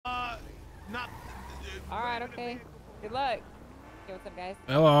not. All right, okay. Good luck. Hey, what's up, guys?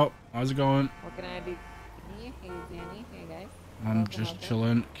 Hello. How's it going? What can I do? Hey, Danny. Hey, guys. I'm just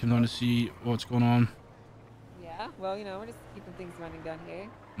chilling. Came down to see what's going on. Yeah, well, you know, we're just keeping things running down here.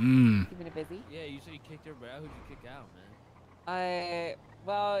 Keeping it busy. Yeah, you said you kicked everybody out. Who'd you kick out, man?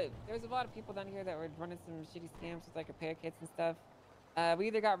 Well, there's a lot of people down here that were running some shitty scams with like repair kits and stuff. We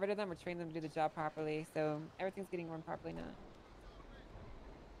either got rid of them or trained them to do the job properly, so everything's getting run properly now.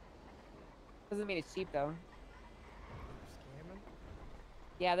 Doesn't mean it's cheap though. Scamming?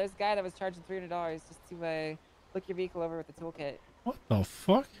 Yeah, there's a guy that was charging $300 just to look your vehicle over with the toolkit. What the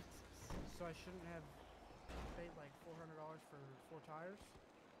fuck? So I shouldn't have paid like $400 for 4 tires?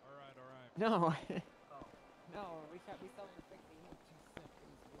 All right. No. Oh. No, we sell them quickly.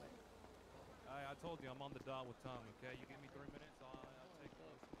 I told you I'm on the dot with Tom. Okay, you give me 3 minutes. I'll take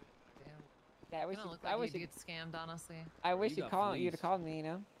those. Damn. Yeah, I wish you'd get scammed, honestly. I wish You you'd got you'd have called me, you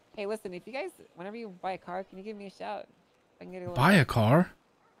know. Hey, listen, if you guys, whenever you buy a car, can you give me a shout? I can get a little Buy a car?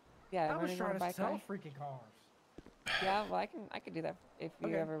 Yeah, I was whenever you trying wanna buy to a sell car. freaking cars. Yeah, well, I can do that if you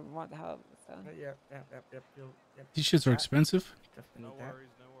Okay. ever want the help. So Yep. These shits are expensive. Definitely No need that. worries.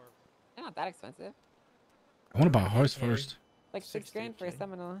 they're not that expensive. I want to buy a horse first. Like 6 grand for a 60K.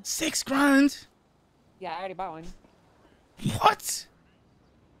 Seminole. 6 grand? Yeah, I already bought one. What?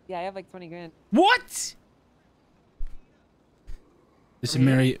 Yeah, I have like 20 grand. What? Listen,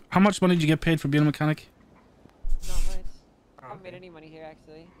 Mary, how much money did you get paid for being a mechanic? Not much. I Oh, haven't made okay. any money here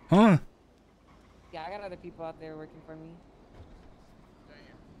actually. Huh? Yeah, I got other people out there working for me.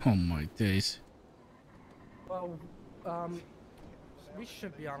 Oh my days. Well, we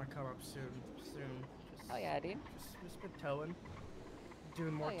should be on a come up soon. Just, Oh yeah, dude. just been towing,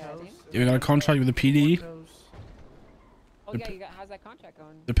 doing more Oh, yeah, tows. dude. Yeah, we got a contract with the PD. More tows. Oh yeah, you got. How's that contract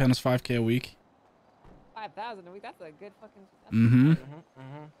going? They're paying us $5K a week. 5,000 a week. That's a good fucking. Mm-hmm.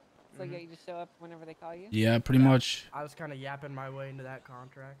 So yeah, you just show up whenever they call you. Yeah, pretty much. I was kind of yapping my way into that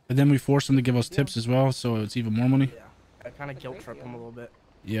contract. And then we forced them to give us tips as well, so it's even more money. Yeah, I kind of That's a guilt great trip them a deal. little bit.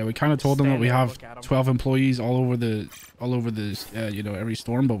 Yeah, we kind of told them that Stand we there and have look at 'em. 12 employees all over the you know, every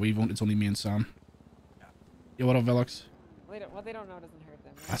storm, but it's only me and Sam. Yeah. Yo, what up, Velox? What they don't know doesn't hurt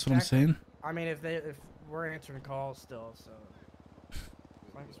them. Right? That's what I'm saying. I mean, if we're answering calls still, so as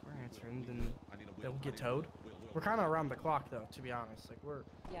long as we're answering, then they'll get towed. We're kind of around the clock, though, to be honest. Like we're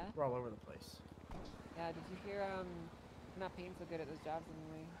Yeah. all over the place. Yeah. Did you hear? We're not paying so good at those jobs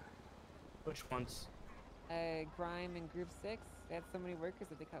anyway. Which ones? Grime and Group 6. They had so many workers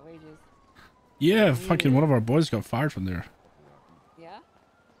that they cut wages. Yeah, fucking one of our boys got fired from there. Yeah.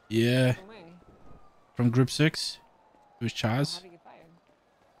 Yeah, No way. from Group 6. It was How Chaz. did he get fired?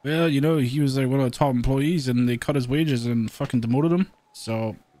 Well, you know, he was like one of the top employees, and they cut his wages and fucking demoted him.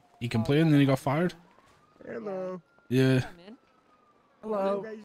 So he complained, and then he got fired. Hello. Yeah. Yeah, man. Hello.